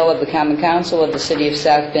on a bill of the Common Council of the City of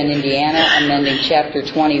South Bend, Indiana, amending Chapter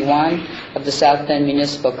 21 of the South Bend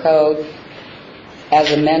Municipal Code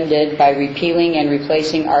as amended by repealing and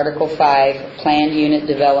replacing Article 5, Planned Unit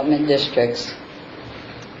Development Districts.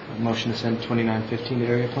 Motion to send 2915 to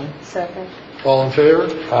area plan. Second. All in favor?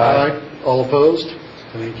 Aye. All opposed?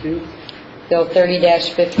 Thank you. Bill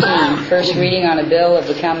 30-15, first reading on a bill of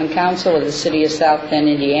the Common Council of the City of South Bend,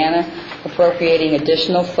 Indiana, appropriating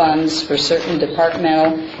additional funds for certain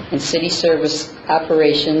departmental and city service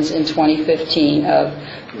operations in 2015 of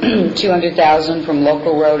 $200,000 from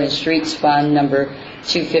Local Road and Streets Fund number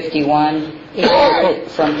 251, $800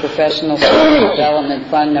 from Professional Service Development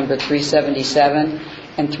Fund number 377,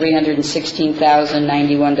 and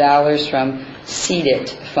 $316,091 from CEDIT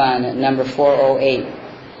Fund number 408.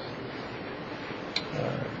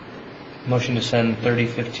 Motion to send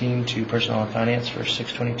 3015 to Personnel and Finance for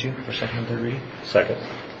 622 for second and third reading. Second.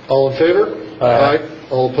 All in favor? Aye.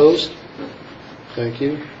 All opposed? Thank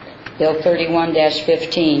you. Bill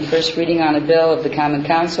 31-15, first reading on a bill of the Common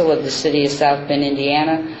Council of the City of South Bend,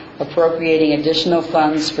 Indiana, appropriating additional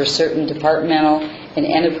funds for certain departmental and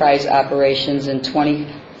enterprise operations in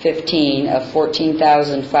 2015 of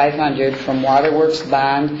 $14,500 from Waterworks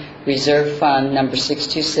Bond Reserve Fund number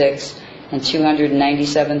 626 and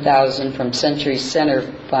 $297,000 from Century Center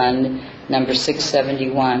Fund number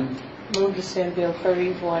 671. Move to send Bill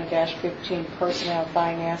 31-15 Personnel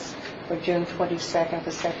Finance for June 22nd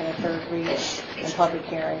for second and third reads and public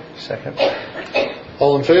hearing. Second.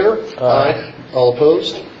 All in favor? Aye. All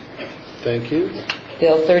opposed? Thank you.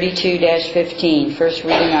 Bill 32-15, first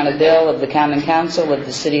reading on a bill of the Common Council of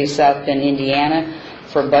the City of South Bend, Indiana,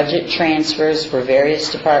 for budget transfers for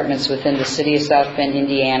various departments within the City of South Bend,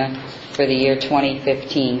 Indiana, for the year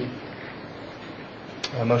 2015.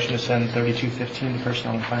 Motion to send 3215 to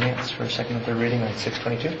Personnel and Finance for second and third reading on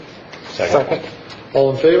 622. Second.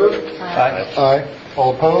 All in favor? Aye. Aye.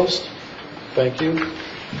 All opposed? Thank you.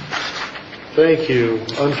 Thank you.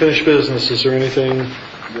 Unfinished business, is there anything?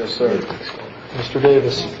 Yes, sir. Mr.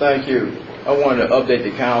 Davis. Thank you. I wanted to update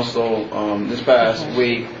the council. This past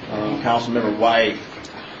week, Councilmember White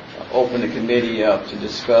opened the committee up to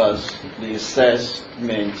discuss the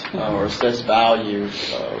assessment or assessed value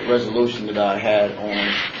resolution that I had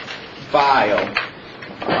on file.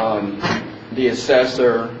 The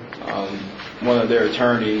assessor, one of their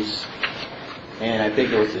attorneys, and I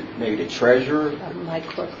think it was maybe the treasurer. Mike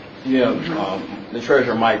Crook. The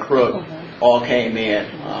treasurer, Mike Crook, all came in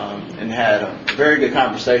and had a very good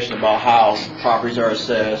conversation about how properties are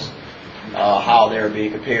assessed, how they're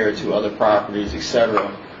being compared to other properties,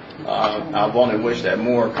 etc. I've only wished that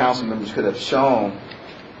more council members could have shown.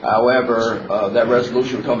 However, that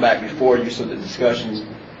resolution will come back before you, so the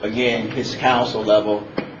discussion again hits council level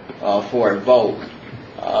for a vote.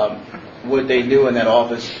 What they do in that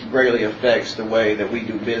office greatly affects the way that we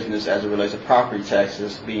do business as it relates to property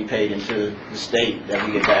taxes being paid into the state that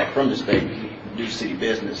we get back from the state to do city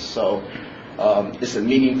business. So it's a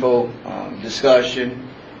meaningful discussion,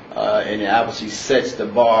 and it obviously sets the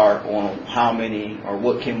bar on how many or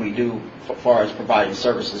what can we do as far as providing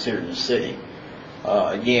services here in the city.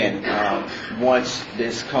 Once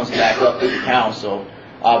this comes back up to the council,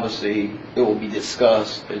 obviously it will be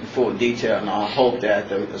discussed in full detail, and I hope that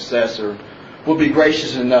the assessor will be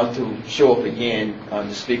gracious enough to show up again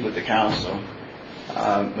to speak with the council.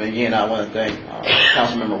 But again, I want to thank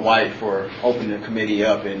Councilmember White for opening the committee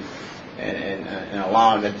up and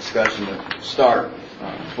allowing that discussion to start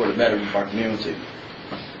for the betterment of our community.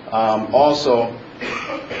 Also,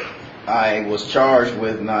 I was charged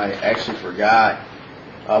with, and I actually forgot,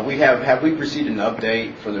 have we received an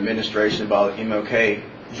update from the administration about MLK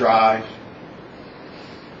Drive?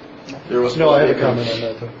 There was No, I have a comment on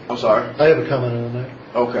that, though. I'm sorry? I have a comment on that.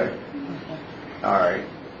 Okay. All right.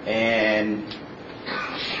 And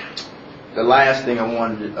the last thing I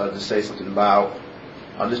wanted to say something about,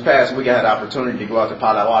 this past week I had the opportunity to go out to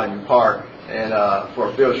Potawatomi Park and for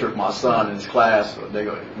a field trip with my son and his class. They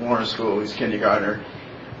go to Warren School, he's kindergartner.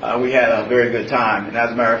 We had a very good time. And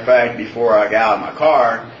as a matter of fact, before I got out of my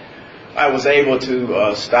car, I was able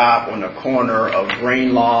to stop on the corner of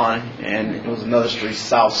Green Lawn and it was another street,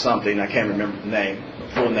 South something, I can't remember the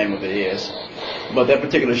full name of it is. But that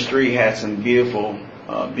particular street had some beautiful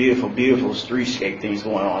streetscape things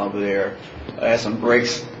going on over there. It had some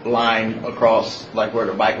breaks lined across like where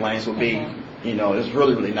the bike lanes would be. You know, it was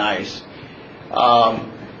really, really nice. I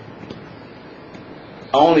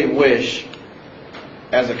only wish,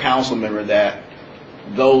 as a council member, that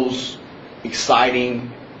those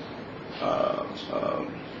exciting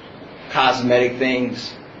cosmetic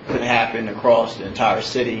things could happen across the entire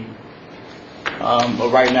city.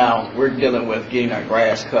 But right now, we're dealing with getting our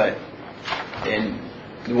grass cut in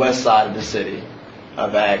the west side of the city.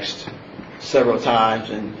 I've asked several times,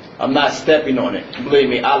 and I'm not stepping on it. Believe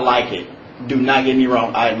me, I like it. Do not get me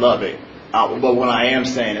wrong, I love it. But what I am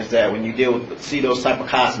saying is that when you see those type of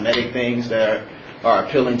cosmetic things that are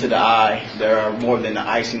appealing to the eye, that are more than the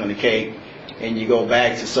icing on the cake, and you go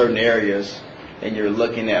back to certain areas and you're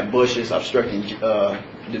looking at bushes obstructing the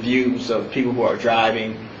views of people who are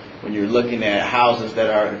driving, when you're looking at houses that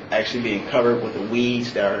are actually being covered with the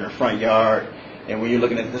weeds that are in the front yard, and when you're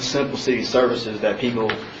looking at the simple city services that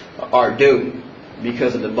people are due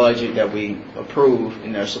because of the budget that we approve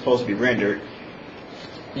and they're supposed to be rendered,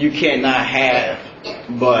 you cannot have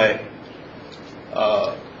but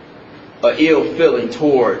an ill feeling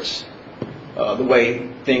towards the way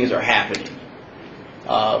things are happening.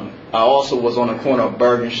 I also was on the corner of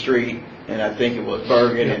Bergen Street, and I think it was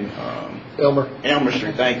Bergen and Elmer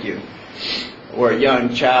Street, thank you, where a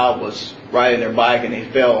young child was riding their bike and they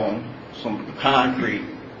fell on some concrete.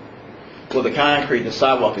 Well, the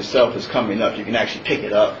sidewalk itself is coming up. You can actually pick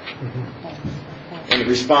it up. And the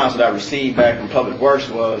response that I received back from Public Works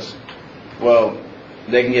was, well,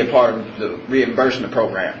 they can get part of the reimbursement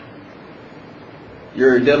program.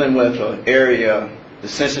 You're dealing with an area, the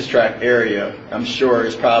census tract area, I'm sure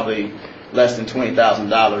is probably less than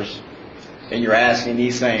 $20,000, and you're asking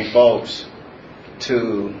these same folks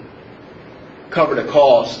to cover the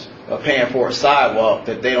cost of paying for a sidewalk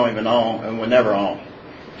that they don't even own and will never own.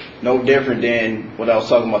 No different than what I was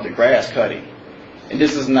talking about, the grass cutting. And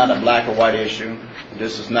this is not a black or white issue.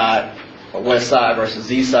 This is not a west side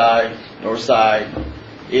versus east side, north side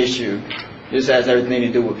issue. This has everything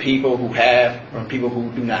to do with people who have or people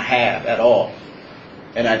who do not have at all.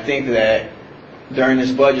 And I think that during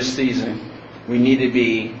this budget season, we need to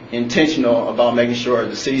be intentional about making sure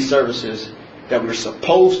the city services that we're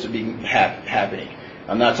supposed to be happening.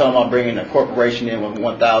 I'm not talking about bringing a corporation in with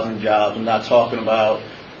 1,000 jobs. I'm not talking about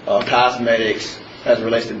cosmetics as it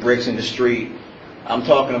relates to bricks in the street. I'm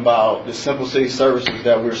talking about the simple city services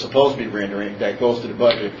that we're supposed to be rendering that goes to the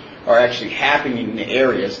budget are actually happening in the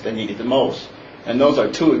areas that need it the most. And those are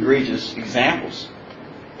two egregious examples.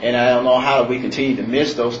 And I don't know how we continue to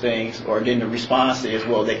miss those things, or then the response is,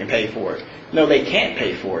 well, they can pay for it. No, they can't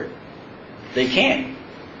pay for it. They can't.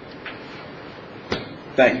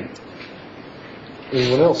 Thank you.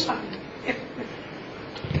 Anyone else?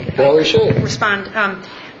 Valerie Shea. Respond.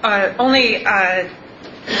 Only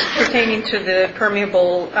pertaining to the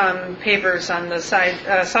permeable pavers on the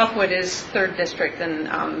side. Southwood is 3rd District,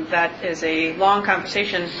 and that is a long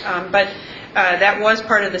conversation. But that was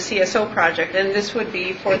part of the CSO project, and this would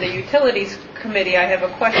be for the Utilities Committee. I have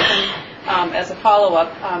a question as a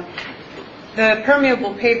follow-up. The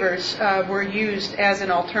permeable pavers were used as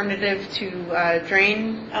an alternative to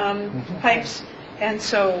drain pipes. And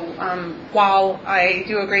so while I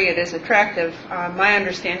do agree it is attractive, my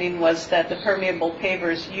understanding was that the permeable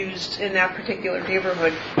pavers used in that particular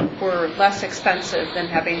neighborhood were less expensive than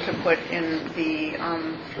having to put in the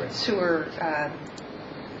sewer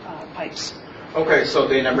pipes. Okay, so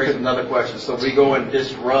then that brings another question. So we go and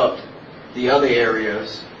disrupt the other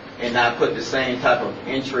areas and not put the same type of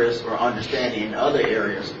interest or understanding in other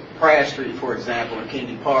areas. Pratt Street, for example, in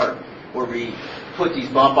Kennedy Park, where we put these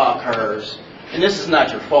bump out curves, and this is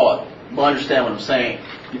not your fault, but understand what I'm saying.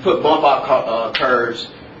 You put bump out curves,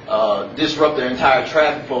 disrupt the entire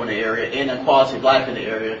traffic flow in the area and the quality of life in the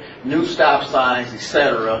area, new stop signs,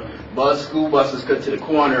 etc. School buses cut to the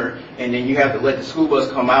corner, and then you have to let the school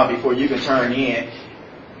bus come out before you can turn in,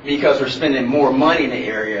 because we're spending more money in the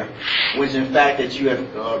area, which in fact that you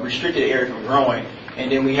have restricted the area from growing,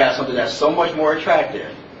 and then we have something that's so much more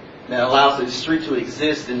attractive that allows the street to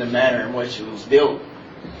exist in the manner in which it was built.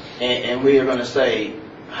 And we are going to say,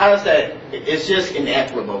 how does that, it's just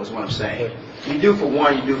inequitable is what I'm saying. You do for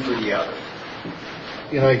one, you do for the other.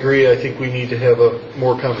 And I agree, I think we need to have a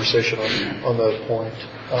more conversation on that point.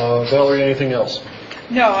 Valerie, anything else?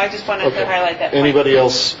 No, I just wanted to highlight that point. Anybody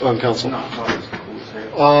else on council?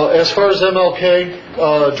 As far as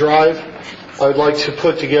MLK Drive, I'd like to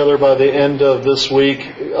put together by the end of this week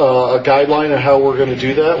a guideline of how we're going to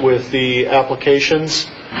do that with the applications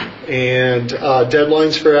and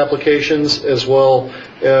deadlines for applications, as well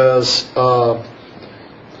as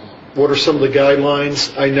what are some of the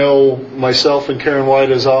guidelines. I know myself and Karen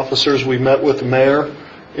White as officers, we met with the mayor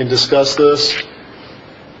and discussed this.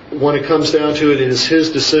 When it comes down to it, it is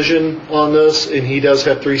his decision on this, and he does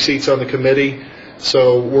have 3 seats on the committee.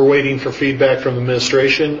 So we're waiting for feedback from the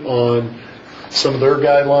administration on some of their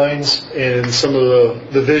guidelines and some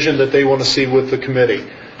of the vision that they want to see with the committee.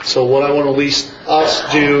 So what I want to at least us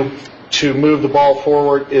do to move the ball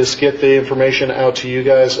forward is get the information out to you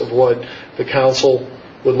guys of what the council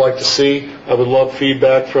would like to see. I would love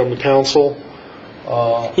feedback from the council.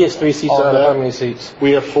 He has 3 seats on how many seats?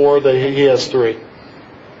 We have 4, he has 3.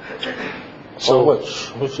 So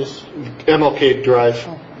which is? MLK Drive.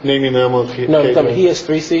 Naming the MLK. No, I mean, he has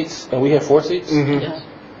 3 seats and we have 4 seats? Mm-hmm. Yeah.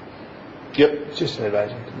 Yep. Just an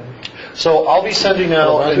advisory committee. So I'll be sending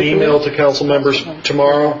out an email to council members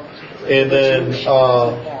tomorrow, and then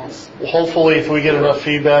hopefully if we get enough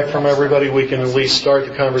feedback from everybody, we can at least start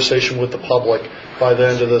the conversation with the public by the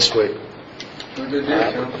end of this week.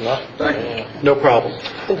 No problem.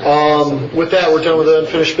 With that, we're done with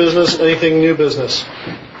unfinished business. Anything new business?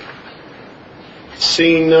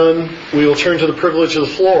 Seeing none, we will turn to the privilege of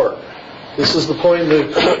the floor. This is the point in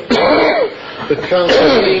the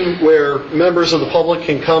council meeting where members of the public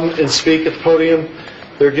can come and speak at the podium.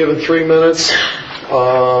 They're given 3 minutes.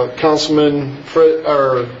 Councilman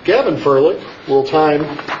Gavin Furlick will time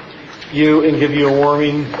you and give you a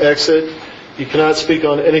warning exit. You cannot speak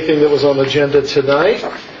on anything that was on the agenda tonight,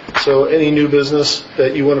 so any new business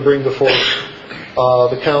that you want to bring before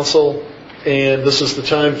the council, and this is the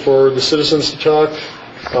time for the citizens to talk.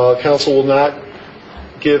 Council will not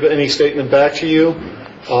give any statement back to you,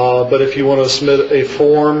 but if you want to submit a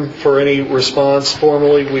form for any response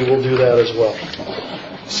formally, we will do that as well.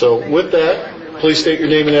 So with that, please state your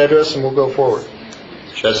name and address and we'll go forward.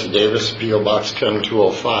 Jesse Davis, P.O. Box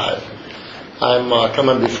 10205. I'm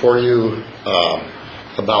coming before you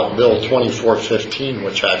about Bill 2415,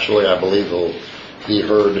 which actually I believe will be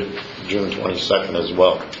heard June 22nd as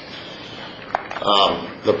well.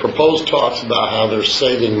 The proposed talks about how they're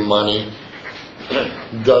saving money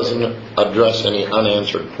doesn't address any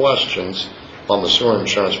unanswered questions on the sewer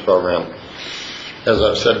insurance program. As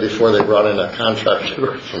I've said before, they brought in a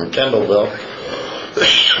contractor from Kendallville,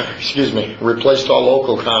 excuse me, replaced all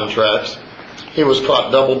local contracts. He was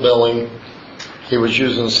caught double billing. He was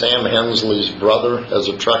using Sam Hensley's brother as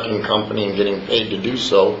a trucking company and getting paid to do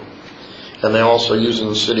so. And they're also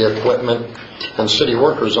using city equipment and city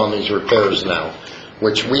workers on these repairs now,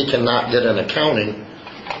 which we cannot get an accounting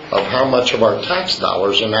of how much of our tax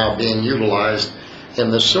dollars are now being utilized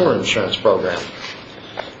in the sewer insurance program.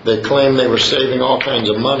 They claim they were saving all kinds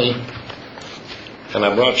of money, and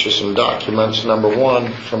I brought you some documents. Number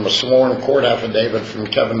one, from a sworn court affidavit from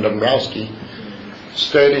Kevin Dombrowski,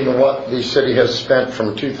 stating what the city has spent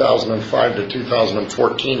from 2005 to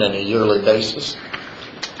 2014 on a yearly basis.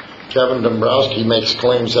 Kevin Dombrowski makes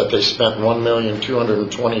claims that they spent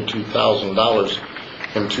 $1,222,000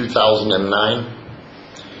 in 2009.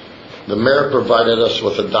 The mayor provided us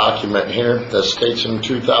with a document here that states in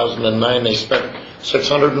 2009 they spent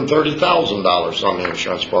 $630,000 on the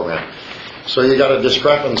insurance program. So you got a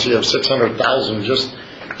discrepancy of $600,000 just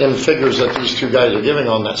in figures that these two guys are giving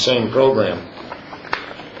on that same program.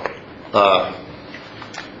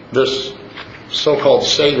 This so-called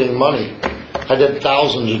saving money, I did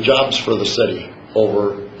thousands of jobs for the city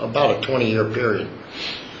over about a 20-year period.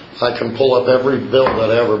 I can pull up every bill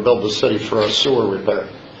that I ever billed the city for a sewer repair.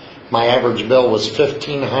 My average bill was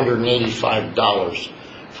 $1,585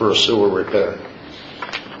 for a sewer repair.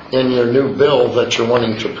 in your new bill that you're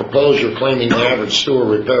wanting to propose, you're claiming the average sewer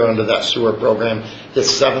repair under that sewer program is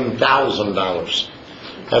 $7,000.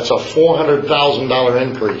 That's a $400,000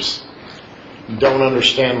 increase. Don't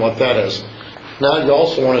understand what that is. Now you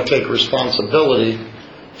also want to take responsibility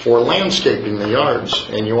for landscaping the yards,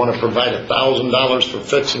 and you want to provide $1,000 for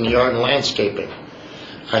fixing the yard and landscaping.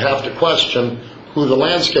 I have to question who the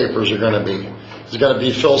landscapers are going to be. Is it going to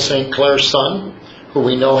be Phil St. Clair's son, who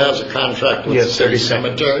we know has a contract with the city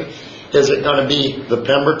cemetery? Is it going to be the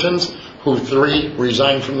Pembertons, who 3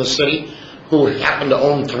 resigned from the city, who happen to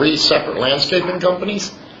own 3 separate landscaping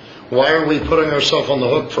companies? Why are we putting ourselves on the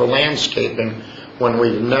hook for landscaping when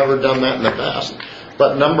we've never done that in the past?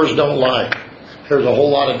 But numbers don't lie. There's a whole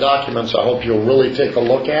lot of documents I hope you'll really take a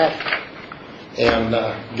look at and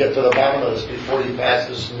get to the bottom of this before you pass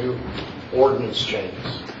this new ordinance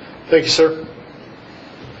changes. Thank you, sir.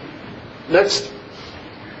 Next.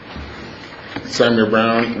 Samuel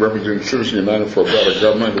Brown, representing Citizens United for a Better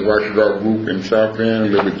Government, the Watchdog Group in South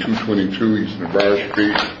Bend, live at 222 East Navarre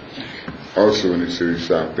Street, also in the city of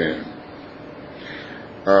South Bend.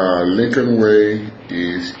 Lincoln Way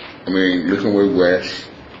West,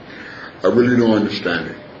 I really don't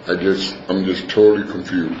understand it. I'm just totally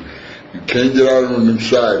confused. You can't get out on them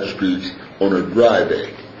side streets on a dry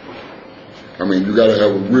day. I mean, you gotta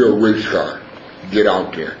have a real race car to get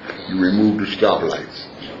out there. You remove the stoplights.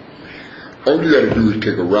 All you gotta do is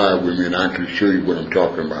take a ride with me and I can show you what I'm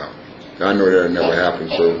talking about. I know that'll never happen,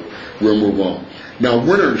 so we'll move on. Now,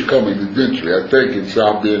 winter is coming eventually. I think in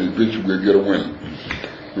South Bend, eventually we'll get a winter.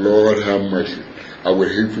 Lord have mercy. I would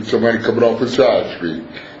hate for somebody coming off a side street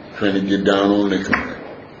trying to get down on Lincoln Way.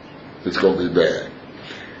 It's going to be bad.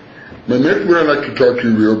 The next one I'd like to talk to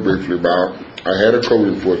you real briefly about, I had a code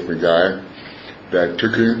enforcement guy that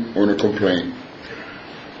took him on a complaint.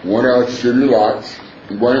 One of our city lots,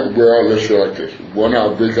 let's say like this, one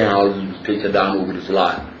of our vacant houses was taken down over this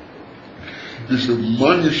lot. This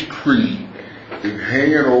humongous tree is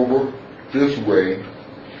hanging over this way,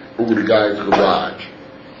 over the guy's garage.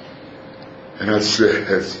 And I said,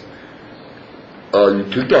 you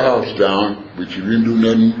took the house down, but you didn't do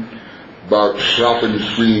nothing about chopping the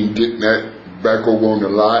tree and getting that back over on the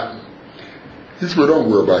lot. He said, well, don't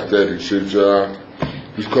worry about that. He says,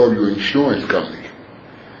 just call your insurance company.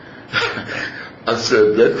 I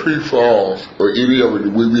said, that tree falls, or any of it, the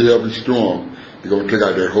way we have a storm, they're going to take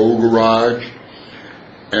out that whole garage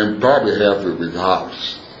and probably half of his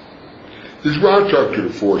house. This is where I talked to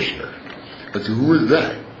the forester. I said, who is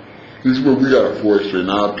that? This is where we got a forester, and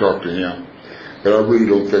I'll talk to him. But I really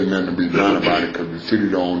don't think nothing to be done about it because the city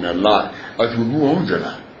don't own that lot. I said, well, who owns that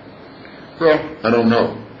lot? Well, I don't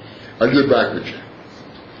know. I'll get back with you.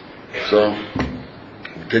 So,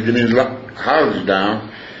 we're taking these houses down,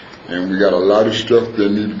 and we got a lot of stuff that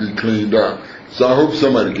need to be cleaned up. So I hope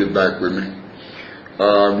somebody get back with me.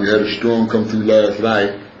 We had a storm come through last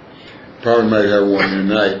night. Probably might have one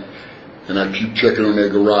tonight. And I keep checking on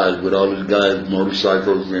that garage with all these guys'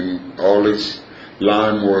 motorcycles and all this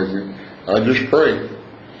lawnmowers. And I just pray.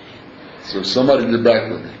 So somebody get back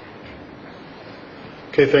with me.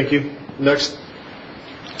 Okay, thank you. Next.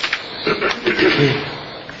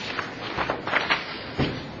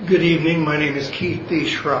 Good evening. My name is Keith D.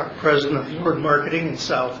 Schrock, president of Lord Marketing in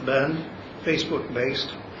South Bend,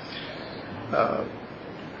 Facebook-based.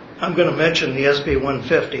 I'm going to mention the SB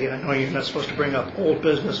 150. I know you're not supposed to bring up old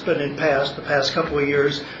business, but in the past couple of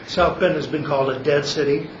years, South Bend has been called a dead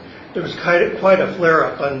city. There was quite a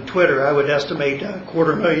flare-up on Twitter. I would estimate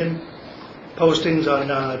 250,000 postings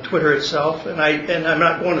on Twitter itself, and I'm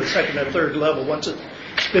not going to the second or third level once it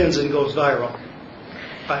spins and goes viral.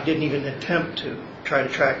 I didn't even attempt to try to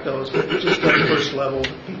track those, but just on the first level,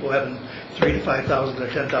 people having 3,000 to 5,000 to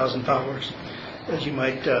 10,000 followers, as you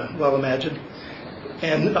might well imagine.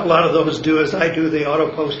 And a lot of those do as I do, they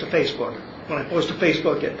auto-post to Facebook. When I post to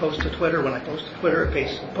Facebook, it posts to Twitter. When I post to Twitter,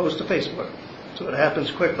 it posts to Facebook. So it happens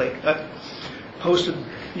quickly. I've posted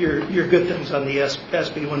your good things on the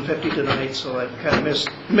SB 150 tonight, so I kind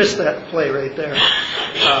of missed that play right there.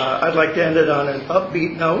 I'd like to end it on an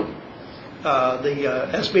upbeat note. The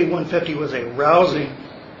SB 150 was a rousing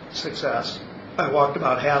success. I walked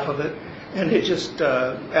about half of it, and it just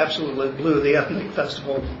absolutely blew the ethnic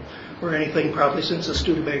festival or anything probably since the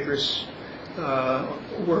Studebakers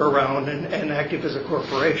were around and active as a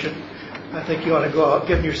corporation. I think you ought to go out,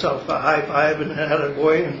 give yourself a high five and an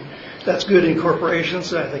attaboy, and that's good in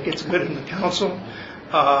corporations. I think it's good in the council.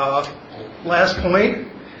 Last point,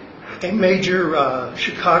 a major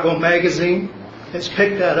Chicago magazine has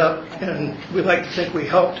picked that up, and we like to think we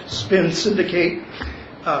helped syndicate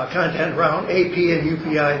content around AP and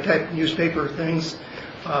UPI type newspaper things.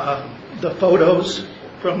 The photos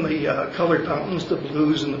from the colored fountains, the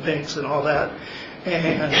blues and the pinks and all that.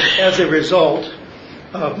 And as a result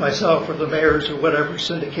of myself or the mayor's or whatever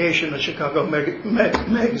syndication, the Chicago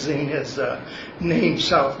Magazine has named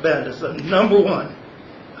South Bend as the #1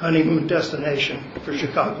 honeymoon destination for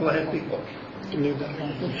Chicagoland people.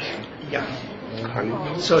 Yeah.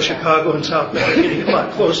 So Chicago and South Bend are getting a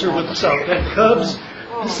lot closer with the South Bend Cubs,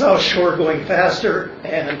 the South Shore going faster,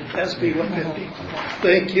 and SB 150.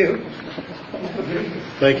 Thank you.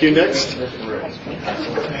 Thank you. Next.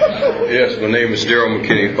 Yes, my name is Daryl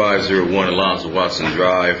McKinney, 501 Alonzo Watson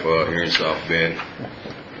Drive here in South Bend.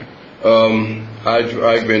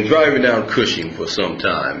 I've been driving down Cushing for some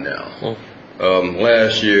time now.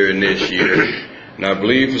 Last year and this year, and I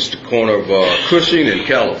believe it's the corner of Cushing and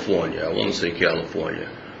California. I want to say California.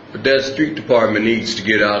 But that street department needs to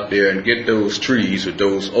get out there and get those trees with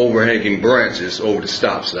those overhanging branches over the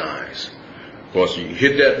stop signs. Of course, you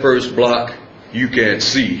hit that first block, you can't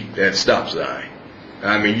see that stop sign.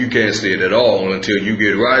 I mean, you can't see it at all until you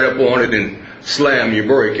get right up on it and slam your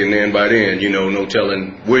brake, and then by then, you know, no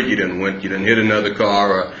telling where you done went. You done hit another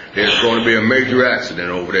car, or there's going to be a major accident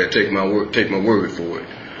over there. Take my word for it.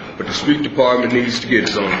 But the street department needs to get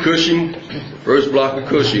us on Cushing, first block of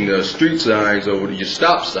Cushing, the street signs over your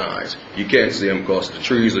stop signs. You can't see them because the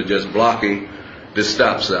trees are just blocking the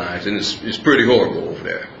stop signs, and it's pretty horrible over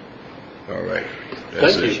there. All right.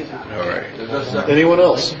 That's Thank you. All right. Anyone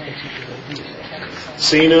else?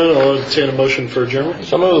 Seeing none, I'll entertain a motion for adjournment.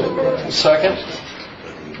 So moved. Second.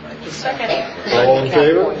 Second. All in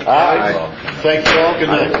favor? Aye. Thank you all. Good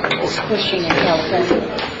night. It's Cushing and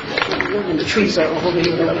California. The trees are over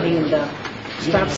here, and the stop